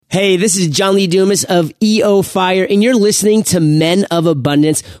Hey, this is John Lee Dumas of EO Fire, and you're listening to Men of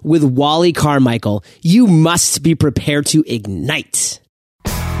Abundance with Wally Carmichael. You must be prepared to ignite.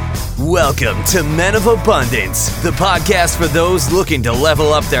 Welcome to Men of Abundance, the podcast for those looking to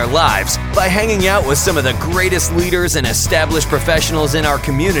level up their lives by hanging out with some of the greatest leaders and established professionals in our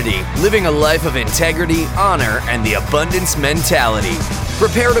community, living a life of integrity, honor, and the abundance mentality.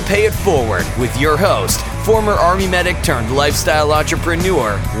 Prepare to pay it forward with your host, former Army medic turned lifestyle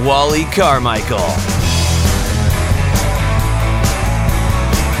entrepreneur, Wally Carmichael.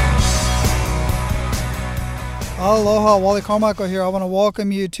 Aloha, Wally Carmichael here. I want to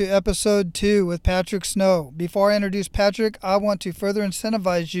welcome you to episode 2 with Patrick Snow. Before I introduce Patrick, I want to further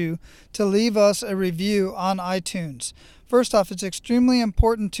incentivize you to leave us a review on iTunes. First off, it's extremely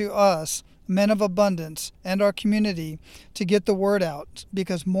important to us, Men of Abundance, and our community to get the word out,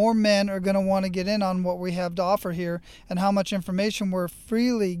 because more men are going to want to get in on what we have to offer here and how much information we're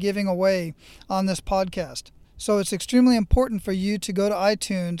freely giving away on this podcast. So it's extremely important for you to go to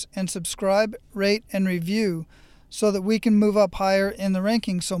iTunes and subscribe, rate, and review so that we can move up higher in the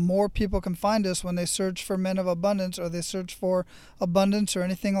rankings so more people can find us when they search for Men of Abundance or they search for abundance or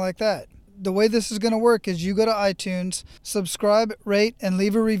anything like that. The way this is going to work is you go to iTunes, subscribe, rate, and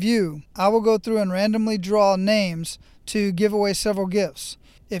leave a review. I will go through and randomly draw names to give away several gifts.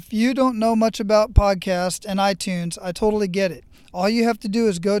 If you don't know much about podcasts and iTunes, I totally get it. All you have to do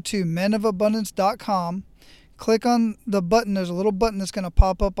is go to menofabundance.com. Click on the button. There's a little button that's going to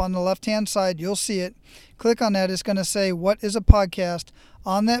pop up on the left-hand side. You'll see it. Click on that. It's going to say, what is a podcast?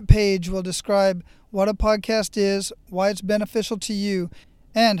 On that page will describe what a podcast is, why it's beneficial to you,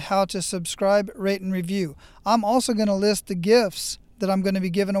 and how to subscribe, rate, and review. I'm also going to list the gifts that I'm going to be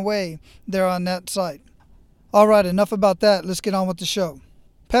giving away there on that site. All right, enough about that. Let's get on with the show.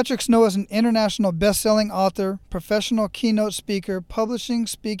 Patrick Snow is an international best-selling author, professional keynote speaker, publishing,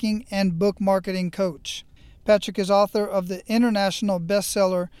 speaking, and book marketing coach. Patrick is author of the international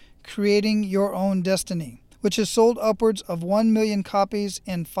bestseller, Creating Your Own Destiny, which has sold upwards of 1 million copies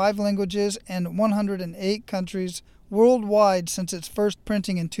in 5 languages and 108 countries worldwide since its first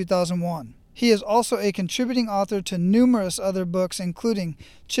printing in 2001. He is also a contributing author to numerous other books, including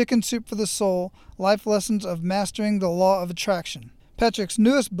Chicken Soup for the Soul, Life Lessons of Mastering the Law of Attraction. Patrick's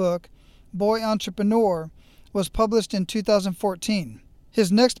newest book, Boy Entrepreneur, was published in 2014. His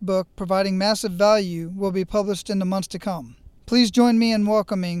next book, Providing Massive Value, will be published in the months to come. Please join me in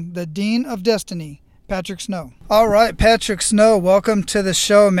welcoming the Dean of Destiny, Patrick Snow. All right, Patrick Snow, welcome to the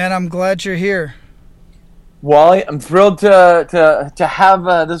show, man. I'm glad you're here. Wally, I'm thrilled to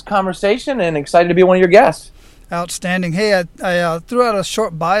have this conversation and excited to be one of your guests. Outstanding. Hey, I threw out a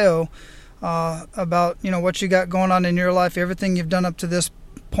short bio about what you got going on in your life, everything you've done up to this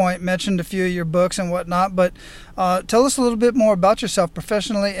point, mentioned a few of your books and whatnot, but tell us a little bit more about yourself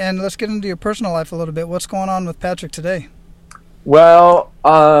professionally, and let's get into your personal life a little bit. What's going on with Patrick today? Well,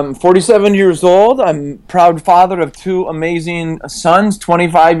 I'm 47 years old. I'm proud father of 2 amazing sons,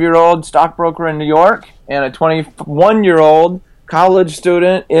 25-year-old stockbroker in New York and a 21-year-old college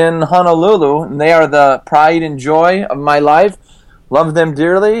student in Honolulu, and they are the pride and joy of my life. Love them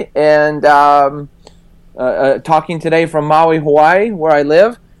dearly, and talking today from Maui, Hawaii, where I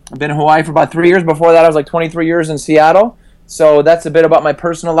live. I've been in Hawaii for about 3 years. Before that, I was like 23 years in Seattle. So that's a bit about my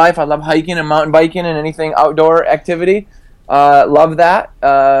personal life. I love hiking and mountain biking and anything outdoor activity. Love that.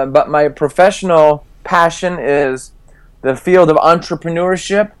 But my professional passion is the field of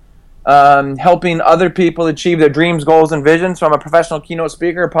entrepreneurship, helping other people achieve their dreams, goals, and visions. So I'm a professional keynote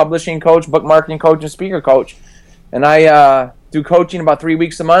speaker, publishing coach, book marketing coach, and speaker coach. And I do coaching about 3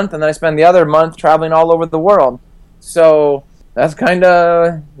 weeks a month, and then I spend the other month traveling all over the world. So that's kind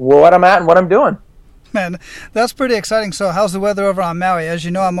of what I'm at and what I'm doing. Man, that's pretty exciting. So how's the weather over on Maui? As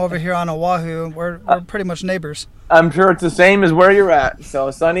you know, I'm over here on Oahu. We're pretty much neighbors. I'm sure it's the same as where you're at.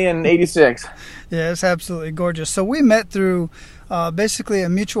 So sunny and 86. Yeah, it's absolutely gorgeous. So we met through basically a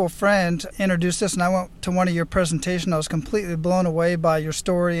mutual friend introduced us, and I went to one of your presentations. I was completely blown away by your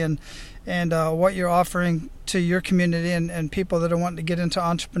story and what you're offering to your community and people that are wanting to get into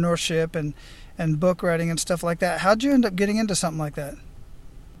entrepreneurship and book writing and stuff like that. How'd you end up getting into something like that?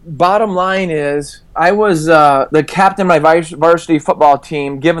 Bottom line is, I was the captain of my varsity football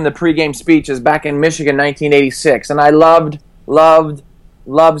team giving the pregame speeches back in Michigan 1986, and I loved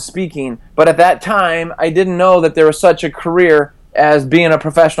speaking. But at that time, I didn't know that there was such a career as being a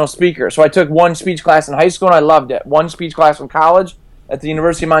professional speaker. So I took 1 speech class in high school, and I loved it. 1 speech class in college at the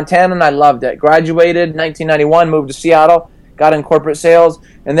University of Montana, and I loved it. Graduated in 1991, moved to Seattle, got in corporate sales,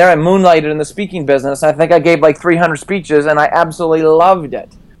 and there I moonlighted in the speaking business. I think I gave like 300 speeches, and I absolutely loved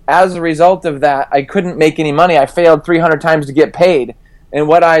it. As a result of that, I couldn't make any money. I failed 300 times to get paid. And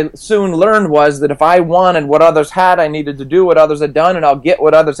what I soon learned was that if I wanted what others had, I needed to do what others had done, and I'll get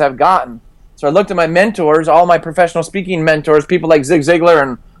what others have gotten. So I looked at my mentors, all my professional speaking mentors, people like Zig Ziglar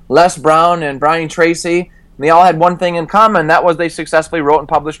and Les Brown and Brian Tracy, and they all had one thing in common. That was they successfully wrote and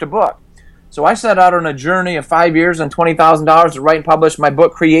published a book. So I set out on a journey of 5 years and $20,000 to write and publish my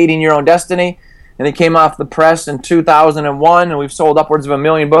book, Creating Your Own Destiny. And it came off the press in 2001, and we've sold upwards of 1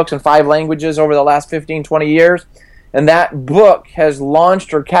 million books in 5 languages over the last 15, 20 years. And that book has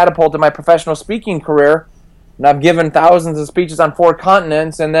launched or catapulted my professional speaking career. And I've given thousands of speeches on 4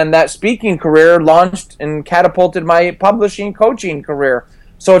 continents. And then that speaking career launched and catapulted my publishing coaching career.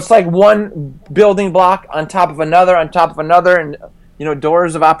 So it's like one building block on top of another, on top of another. And,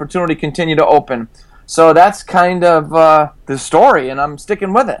 doors of opportunity continue to open. So that's kind of the story, and I'm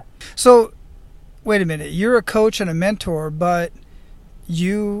sticking with it. So, wait a minute. You're a coach and a mentor, but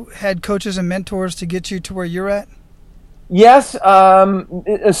you had coaches and mentors to get you to where you're at? Yes,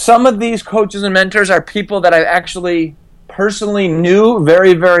 some of these coaches and mentors are people that I actually personally knew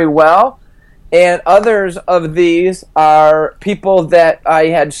very, very well, and others of these are people that I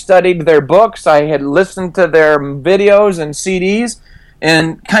had studied their books, I had listened to their videos and CDs,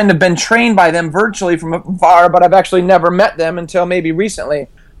 and kind of been trained by them virtually from afar, but I've actually never met them until maybe recently.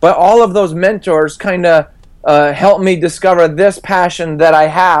 But all of those mentors kind of helped me discover this passion that I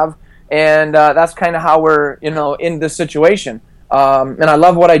have. And that's kind of how we're, in this situation. And I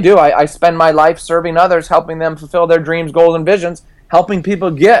love what I do. I spend my life serving others, helping them fulfill their dreams, goals, and visions, helping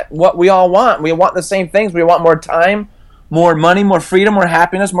people get what we all want. We want the same things. We want more time, more money, more freedom, more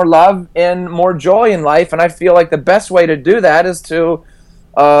happiness, more love, and more joy in life. And I feel like the best way to do that is to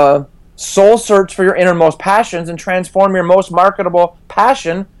soul search for your innermost passions and transform your most marketable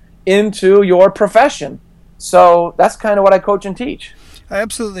passion into your profession. So that's kind of what I coach and teach. I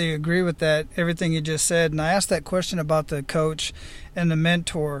absolutely agree with that, everything you just said. And I asked that question about the coach and the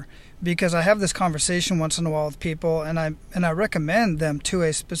mentor because I have this conversation once in a while with people, and I recommend them to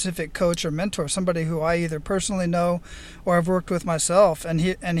a specific coach or mentor, somebody who I either personally know or I've worked with myself, and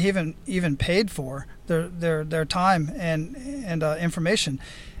even paid for their time and information.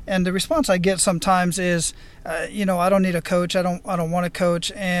 And the response I get sometimes is, I don't need a coach. I don't want a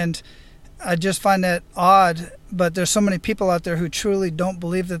coach, and I just find that odd, but there's so many people out there who truly don't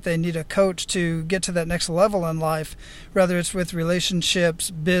believe that they need a coach to get to that next level in life, whether it's with relationships,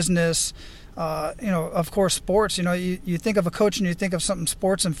 business, of course, sports. You think of a coach and you think of something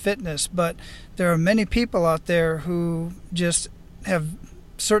sports and fitness, but there are many people out there who just have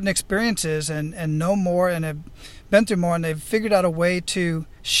certain experiences and know more and have been through more, and they've figured out a way to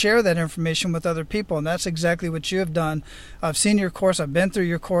share that information with other people, and that's exactly what you have done. I've seen your course. I've been through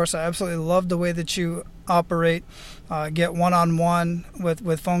your course. I absolutely love the way that you operate, get one-on-one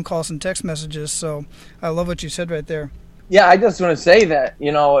with phone calls and text messages. So I love what you said right there. Yeah, I just want to say that,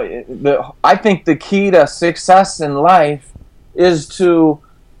 I think the key to success in life is to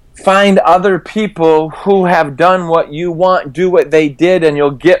find other people who have done what you want, do what they did, and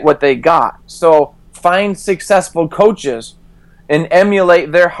you'll get what they got. So find successful coaches and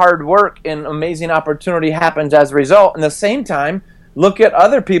emulate their hard work, and amazing opportunity happens as a result. And at the same time, look at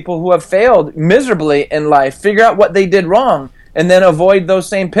other people who have failed miserably in life, figure out what they did wrong, and then avoid those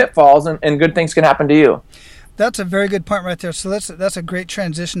same pitfalls, and good things can happen to you. That's a very good point right there. So that's a great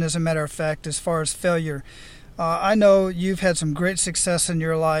transition, as a matter of fact, as far as failure. I know you've had some great success in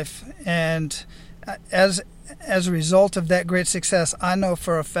your life, and as a result of that great success, I know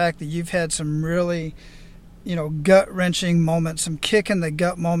for a fact that you've had some really, gut-wrenching moments, some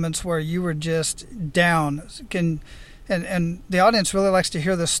kick-in-the-gut moments where you were just down. And the audience really likes to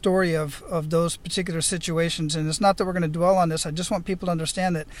hear the story of those particular situations. And it's not that we're going to dwell on this. I just want people to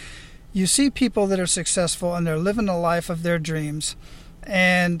understand that you see people that are successful and they're living the life of their dreams.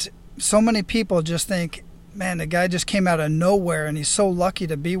 And so many people just think, man, the guy just came out of nowhere and he's so lucky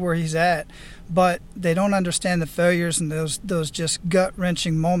to be where he's at. But they don't understand the failures and those just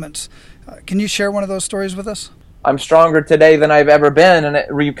gut-wrenching moments. Can you share one of those stories with us? I'm stronger today than I've ever been, and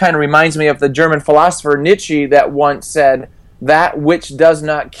it kind of reminds me of the German philosopher Nietzsche that once said, that which does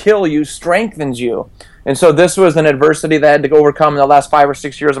not kill you strengthens you. And so this was an adversity that I had to overcome in the last 5 or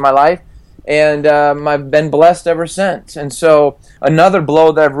 6 years of my life, and I've been blessed ever since. And so another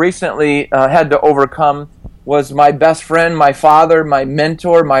blow that I've recently had to overcome was my best friend, my father, my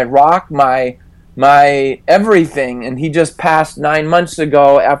mentor, my rock, my everything, and he just passed 9 months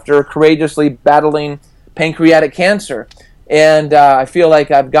ago after courageously battling pancreatic cancer. And I feel like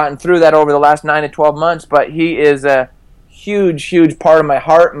I've gotten through that over the last 9 to 12 months, but he is a huge, huge part of my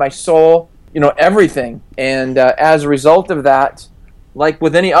heart, my soul, everything. And as a result of that, like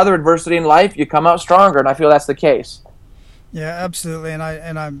with any other adversity in life, you come out stronger, and I feel that's the case. Yeah, absolutely. And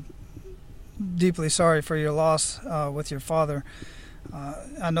I'm deeply sorry for your loss with your father.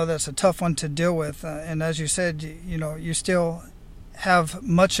 I know that's a tough one to deal with. And as you said, you still have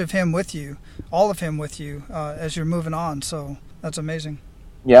much of him with you, all of him with you as you're moving on. So that's amazing.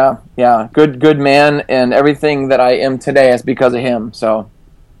 Yeah. Good man, and everything that I am today is because of him. So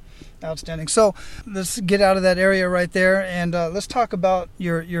outstanding. So let's get out of that area right there, and let's talk about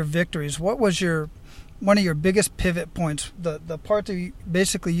your victories. What was one of your biggest pivot points? The part that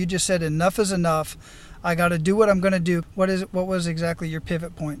you just said, enough is enough. I got to do what I'm going to do. What was exactly your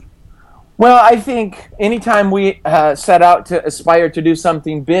pivot point? Well, I think anytime we set out to aspire to do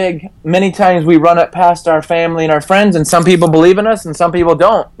something big, many times we run it past our family and our friends, and some people believe in us and some people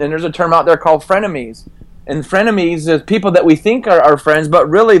don't. And there's a term out there called frenemies. And frenemies is people that we think are our friends, but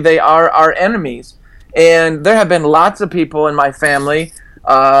really they are our enemies. And there have been lots of people in my family,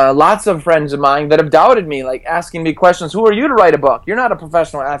 lots of friends of mine that have doubted me, like asking me questions. Who are you to write a book? You're not a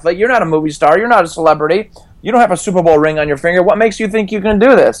professional athlete. You're not a movie star. You're not a celebrity. You don't have a Super Bowl ring on your finger. What makes you think you can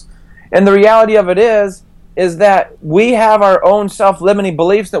do this? And the reality of it is that we have our own self-limiting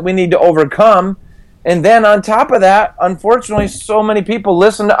beliefs that we need to overcome. And then on top of that, unfortunately, so many people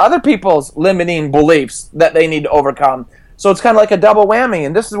listen to other people's limiting beliefs that they need to overcome. So it's kind of like a double whammy.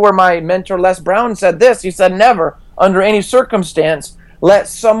 And this is where my mentor, Les Brown, said this. He said, never, under any circumstance, let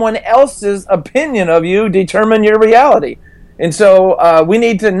someone else's opinion of you determine your reality. And so we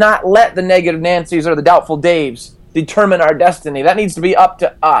need to not let the negative Nancys or the doubtful Daves determine our destiny. That needs to be up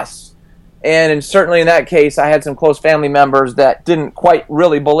to us. And certainly in that case, I had some close family members that didn't quite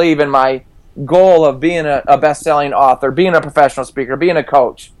really believe in my goal of being a best-selling author, being a professional speaker, being a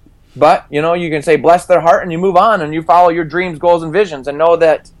coach. But, you can say bless their heart and you move on and you follow your dreams, goals, and visions and know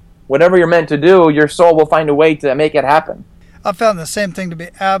that whatever you're meant to do, your soul will find a way to make it happen. I found the same thing to be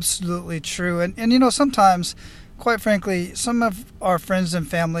absolutely true. And sometimes, quite frankly, some of our friends and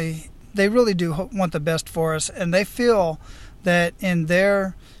family, they really do want the best for us, and they feel that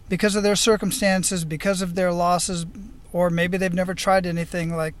because of their circumstances, because of their losses, or maybe they've never tried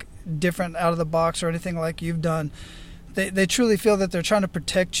anything like different out of the box or anything like you've done, they truly feel that they're trying to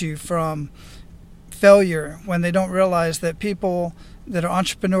protect you from failure, when they don't realize that people that are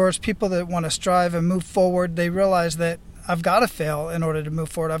entrepreneurs, people that want to strive and move forward, they realize that I've got to fail in order to move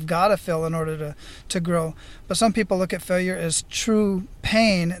forward. I've got to fail in order to grow. But some people look at failure as true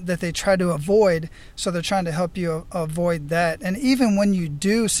pain that they try to avoid, so they're trying to help you avoid that. And even when you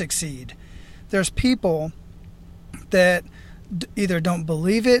do succeed, there's people that either don't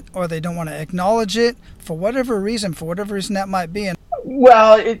believe it or they don't want to acknowledge it for whatever reason that might be.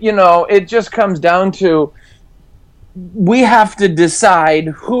 Well, it just comes down to we have to decide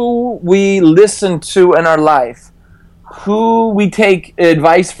who we listen to in our life, who we take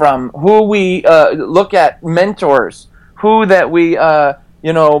advice from, who we look at mentors, who that we allow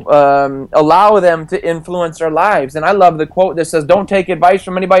them to influence our lives. And I love the quote that says, don't take advice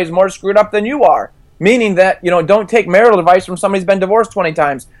from anybody who's more screwed up than you are. Meaning that, don't take marital advice from somebody who's been divorced 20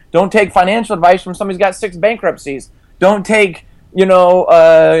 times. Don't take financial advice from somebody who's got 6 bankruptcies. Don't take,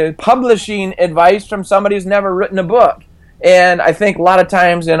 publishing advice from somebody who's never written a book. And I think a lot of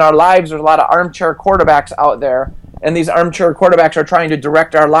times in our lives, there's a lot of armchair quarterbacks out there. And these armchair quarterbacks are trying to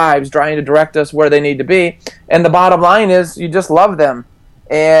direct our lives, trying to direct us where they need to be. And the bottom line is you just love them.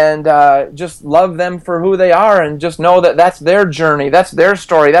 And just love them for who they are, and just know that that's their journey, that's their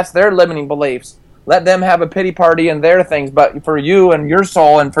story, that's their limiting beliefs. Let them have a pity party in their things. But for you and your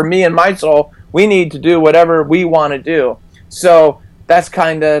soul, and for me and my soul, we need to do whatever we want to do. So that's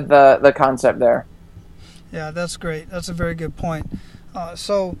kind of the concept there. Yeah, that's great. That's a very good point.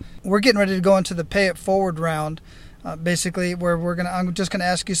 So we're getting ready to go into the Pay It Forward round. Basically, where I'm just gonna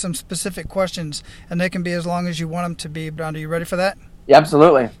ask you some specific questions, and they can be as long as you want them to be. Brown, are you ready for that? Yeah,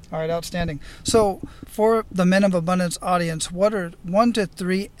 absolutely. All right, outstanding. So, for the Men of Abundance audience, what are 1 to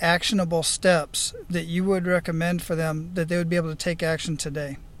 3 actionable steps that you would recommend for them that they would be able to take action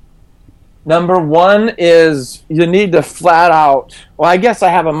today? Number 1 is you need to flat out. Well, I guess I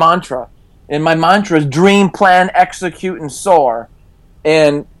have a mantra, and my mantra is dream, plan, execute, and soar.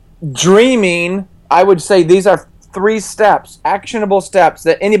 And dreaming, I would say these are 3 steps, actionable steps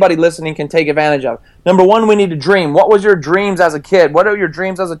that anybody listening can take advantage of. Number 1, we need to dream. What was your dreams as a kid? What are your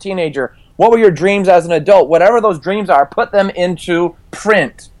dreams as a teenager? What were your dreams as an adult? Whatever those dreams are, put them into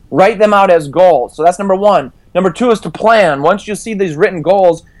print. Write them out as goals. So that's number 1. Number 2 is to plan. Once you see these written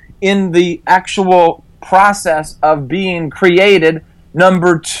goals in the actual process of being created,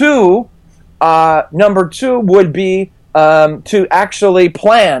 number 2 would be to actually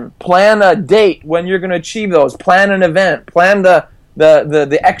plan a date when you're going to achieve those, plan an event, plan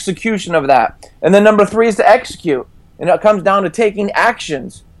the execution of that. And then number 3 is to execute. And it comes down to taking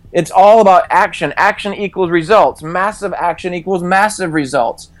actions. It's all about action. Action equals results. Massive action equals massive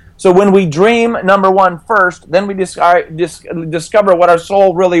results. So when we dream, number one, first, then we discover what our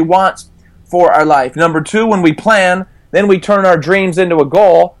soul really wants for our life. Number two, when we plan, then we turn our dreams into a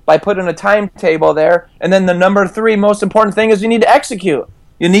goal by putting a timetable there. And then the number three most important thing is you need to execute.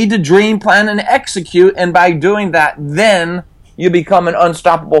 You need to dream, plan, and execute. And by doing that, then you become an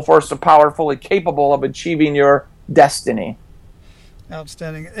unstoppable force of power, fully capable of achieving your destiny.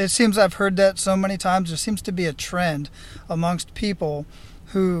 Outstanding. It seems I've heard that so many times. There seems to be a trend amongst people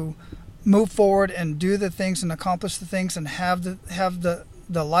who move forward and do the things and accomplish the things and have the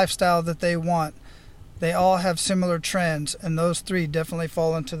lifestyle that they want. They all have similar trends, and those three definitely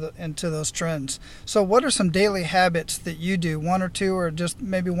fall into those trends. So what are some daily habits that you do, one or two, or just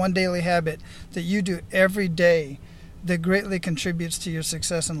maybe one daily habit that you do every day that greatly contributes to your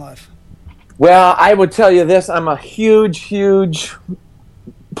success in life? Well, I would tell you this. I'm a huge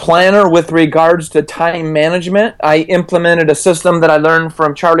planner with regards to time management. I implemented a system that I learned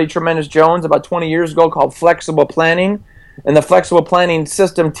from Charlie Tremendous Jones about 20 years ago called flexible planning. And the flexible planning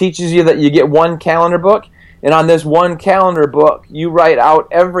system teaches you that you get one calendar book. And on this one calendar book, you write out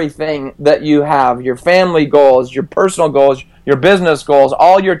everything that you have, your family goals, your personal goals, your business goals,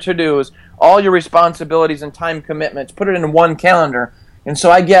 all your to-dos, all your responsibilities and time commitments. Put it in one calendar. And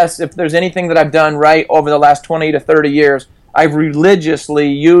so I guess if there's anything that I've done right over the last 20 to 30 years, I've religiously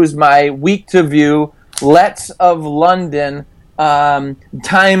used my week to view Let's of London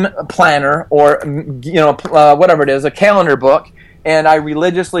time planner, or whatever it is, a calendar book, and I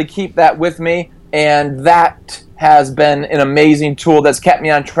religiously keep that with me, and that has been an amazing tool that's kept me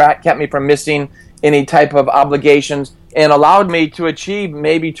on track, kept me from missing any type of obligations, and allowed me to achieve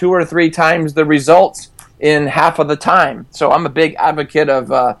maybe 2 or 3 times the results in half of the time. So I'm a big advocate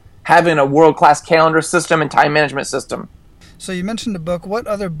of having a world-class calendar system and time management system. So you mentioned a book. What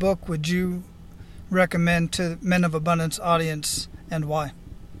other book would you recommend to Men of Abundance audience, and why?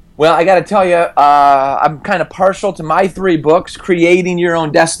 Well, I got to tell you, I'm kind of partial to my 3 books. Creating Your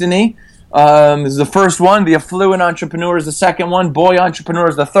Own Destiny is the first one. The Affluent Entrepreneur is the second one. Boy Entrepreneur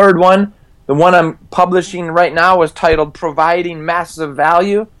is the third one. The one I'm publishing right now is titled Providing Massive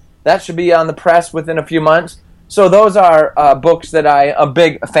Value. That should be on the press within a few months. So those are books that I'm a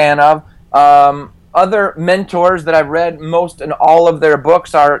big fan of. Other mentors that I've read, most and all of their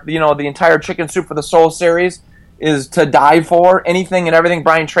books are, the entire Chicken Soup for the Soul series is to die for. Anything and everything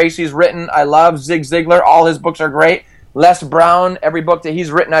Brian Tracy's written, I love. Zig Ziglar, all his books are great. Les Brown, every book that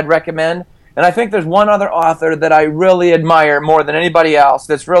he's written I'd recommend. And I think there's one other author that I really admire more than anybody else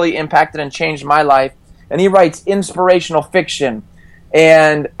that's really impacted and changed my life. And he writes inspirational fiction.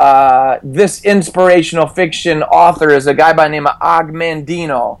 And this inspirational fiction author is a guy by the name of Og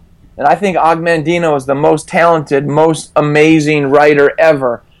Mandino. And I think Og Mandino is the most talented, most amazing writer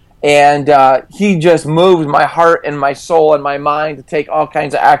ever. And he just moves my heart and my soul and my mind to take all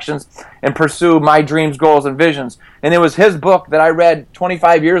kinds of actions and pursue my dreams, goals, and visions. And it was his book that I read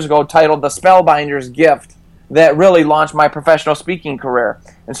 25 years ago titled The Spellbinder's Gift that really launched my professional speaking career.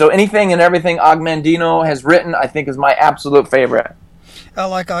 And so anything and everything Og Mandino has written, I think, is my absolute favorite. I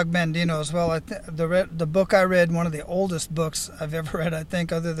like Og Mandino as well. The book I read, one of the oldest books I've ever read, I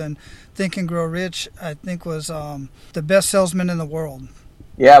think, other than Think and Grow Rich, I think was The Best Salesman in the World.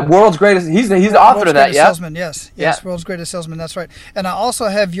 Yeah, World's Greatest. He's the author of that, yeah? Salesman, yes, yeah. World's Greatest Salesman, that's right. And I also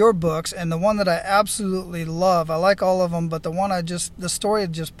have your books, and the one that I absolutely love, I like all of them, but the one the story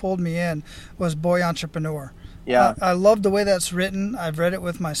that just pulled me in was Boy Entrepreneur. Yeah. I love the way that's written. I've read it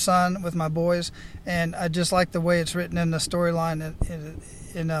with my son, with my boys, and I just like the way it's written in the storyline.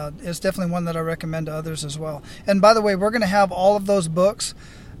 It's definitely one that I recommend to others as well. And by the way, we're going to have all of those books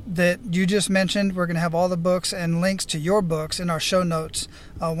that you just mentioned. We're going to have all the books and links to your books in our show notes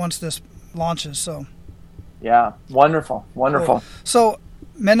once this launches. So, yeah, wonderful. Cool. So,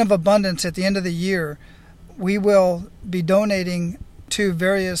 Men of Abundance, at the end of the year, we will be donating to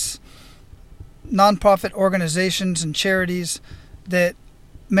various nonprofit organizations and charities that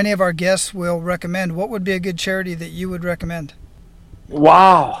many of our guests will recommend. What would be a good charity that you would recommend?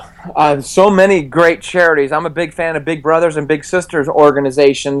 Wow. So many great charities. I'm a big fan of Big Brothers and Big Sisters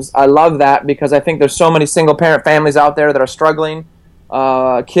organizations. I love that because I think there's so many single-parent families out there that are struggling,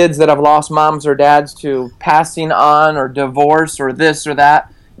 kids that have lost moms or dads to passing on or divorce or this or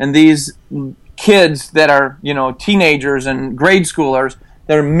that, and these kids that are, teenagers and grade schoolers,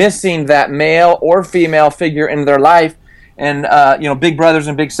 they're missing that male or female figure in their life, and Big Brothers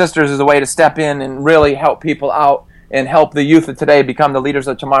and Big Sisters is a way to step in and really help people out and help the youth of today become the leaders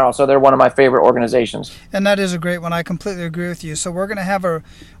of tomorrow. So they're one of my favorite organizations. And that is a great one. I completely agree with you. So we're going to have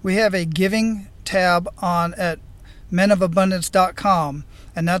a giving tab on at menofabundance.com,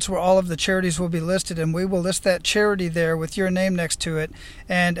 and that's where all of the charities will be listed, and we will list that charity there with your name next to it.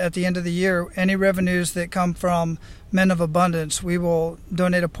 And at the end of the year, any revenues that come from Men of Abundance, we will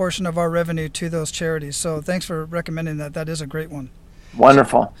donate a portion of our revenue to those charities. So thanks for recommending that. That is a great one.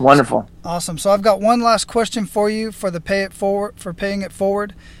 Wonderful. Awesome. So I've got one last question for you for paying it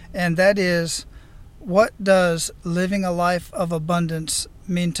forward, and that is, what does living a life of abundance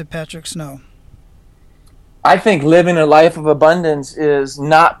mean to Patrick Snow? I think living a life of abundance is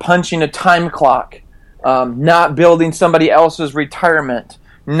not punching a time clock, not building somebody else's retirement,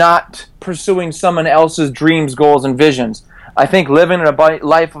 not pursuing someone else's dreams, goals, and visions. I think living a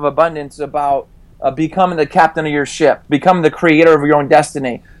life of abundance is about becoming the captain of your ship, becoming the creator of your own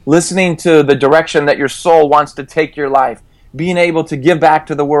destiny, listening to the direction that your soul wants to take your life, being able to give back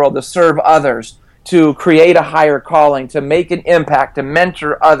to the world, to serve others, to create a higher calling, to make an impact, to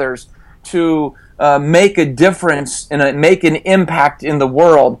mentor others, to make a difference and make an impact in the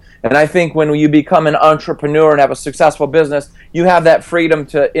world. And I think when you become an entrepreneur and have a successful business, you have that freedom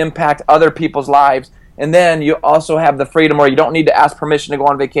to impact other people's lives. And then you also have the freedom where you don't need to ask permission to go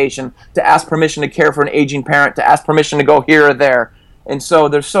on vacation, to ask permission to care for an aging parent, to ask permission to go here or there. And so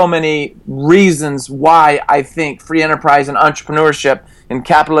there's so many reasons why I think free enterprise and entrepreneurship and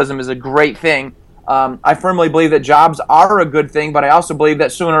capitalism is a great thing. I firmly believe that jobs are a good thing, but I also believe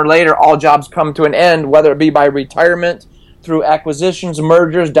that sooner or later all jobs come to an end, whether it be by retirement, through acquisitions,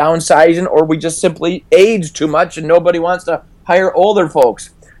 mergers, downsizing, or we just simply age too much and nobody wants to hire older folks.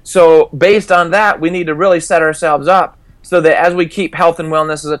 So based on that, we need to really set ourselves up so that as we keep health and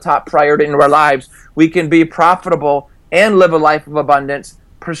wellness as a top priority in our lives, we can be profitable and live a life of abundance,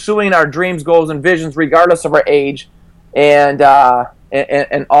 pursuing our dreams, goals, and visions regardless of our age, and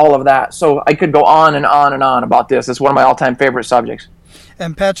all of that. So I could go on and on and on about this. It's one of my all-time favorite subjects.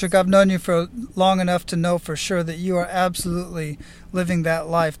 And Patrick, I've known you for long enough to know for sure that you are absolutely living that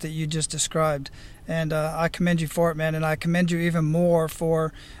life that you just described. And I commend you for it, man. And I commend you even more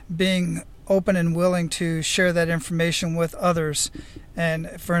for being open and willing to share that information with others.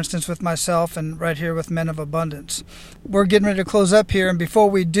 And for instance, with myself and right here with Men of Abundance. We're getting ready to close up here. And before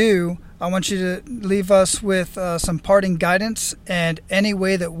we do, I want you to leave us with some parting guidance and any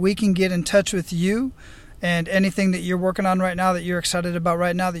way that we can get in touch with you and anything that you're working on right now that you're excited about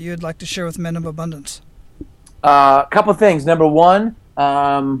right now that you'd like to share with Men of Abundance. A couple things. Number one,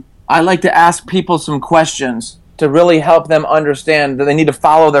 I like to ask people some questions to really help them understand that they need to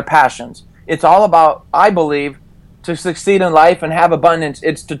follow their passions. It's all about, I believe, to succeed in life and have abundance,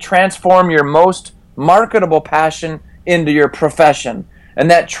 it's to transform your most marketable passion into your profession. And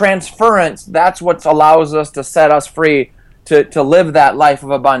that transference, that's what allows us to set us free to live that life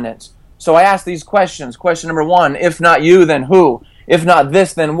of abundance. So I ask these questions. Question number one, if not you, then who? If not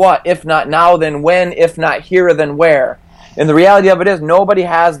this, then what? If not now, then when? If not here, then where? And the reality of it is nobody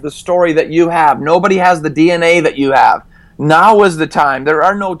has the story that you have. Nobody has the DNA that you have. Now is the time. There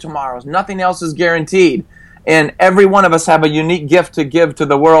are no tomorrows. Nothing else is guaranteed. And every one of us have a unique gift to give to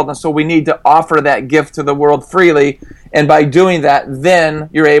the world, and so we need to offer that gift to the world freely. And by doing that, then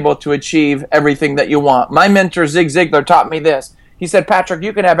you're able to achieve everything that you want. My mentor, Zig Ziglar, taught me this. He said, Patrick,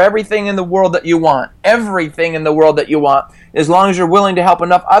 you can have everything in the world that you want, everything in the world that you want, as long as you're willing to help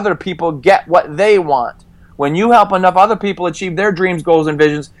enough other people get what they want. When you help enough other people achieve their dreams, goals, and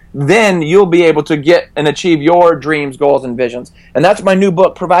visions, then you'll be able to get and achieve your dreams, goals, and visions. And that's my new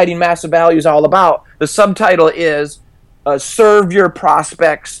book, Providing Massive Value, is all about. The subtitle is Serve Your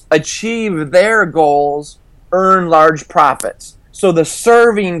Prospects, Achieve Their Goals, Earn Large Profits. So the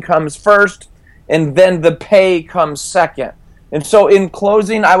serving comes first, and then the pay comes second. And so in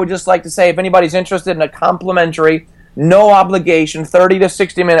closing, I would just like to say, if anybody's interested in a complimentary, no obligation, 30 to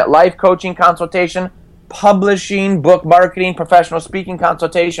 60-minute life coaching consultation, publishing, book marketing, professional speaking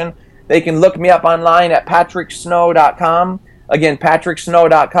consultation, they can look me up online at patricksnow.com. Again,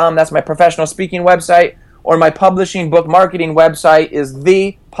 patricksnow.com. That's my professional speaking website. Or my publishing, book marketing website is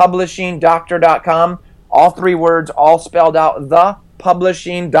thepublishingdoctor.com. All three words, all spelled out,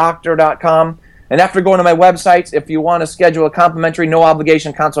 thepublishingdoctor.com. And after going to my websites, if you want to schedule a complimentary, no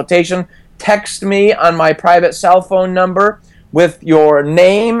obligation consultation, text me on my private cell phone number with your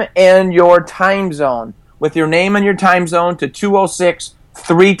name and your time zone. With your name and your time zone to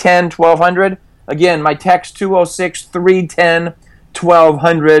 206-310-1200. Again, my text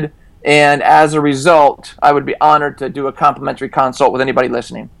 206-310-1200. And as a result, I would be honored to do a complimentary consult with anybody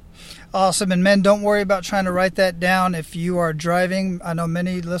listening. Awesome. And men, don't worry about trying to write that down if you are driving. I know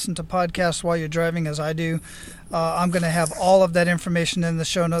many listen to podcasts while you're driving, as I do. I'm going to have all of that information in the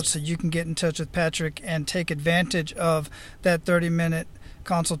show notes so you can get in touch with Patrick and take advantage of that 30-minute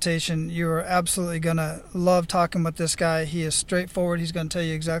consultation. You are absolutely going to love talking with this guy. He is straightforward. He's going to tell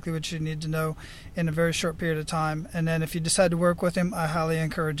you exactly what you need to know in a very short period of time. And then if you decide to work with him, I highly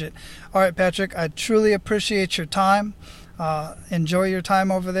encourage it. All right, Patrick, I truly appreciate your time. Enjoy your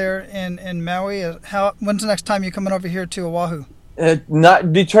time over there in Maui. When's the next time you're coming over here to Oahu?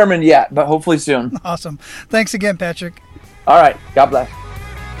 Not determined yet, but hopefully soon. Awesome. Thanks again, Patrick. All right. God bless.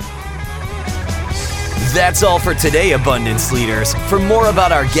 That's all for today, Abundance Leaders. For more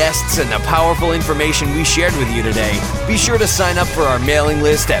about our guests and the powerful information we shared with you today, be sure to sign up for our mailing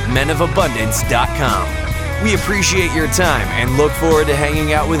list at menofabundance.com. We appreciate your time and look forward to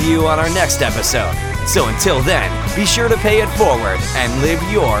hanging out with you on our next episode. So until then, be sure to pay it forward and live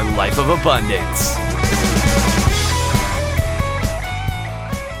your life of abundance.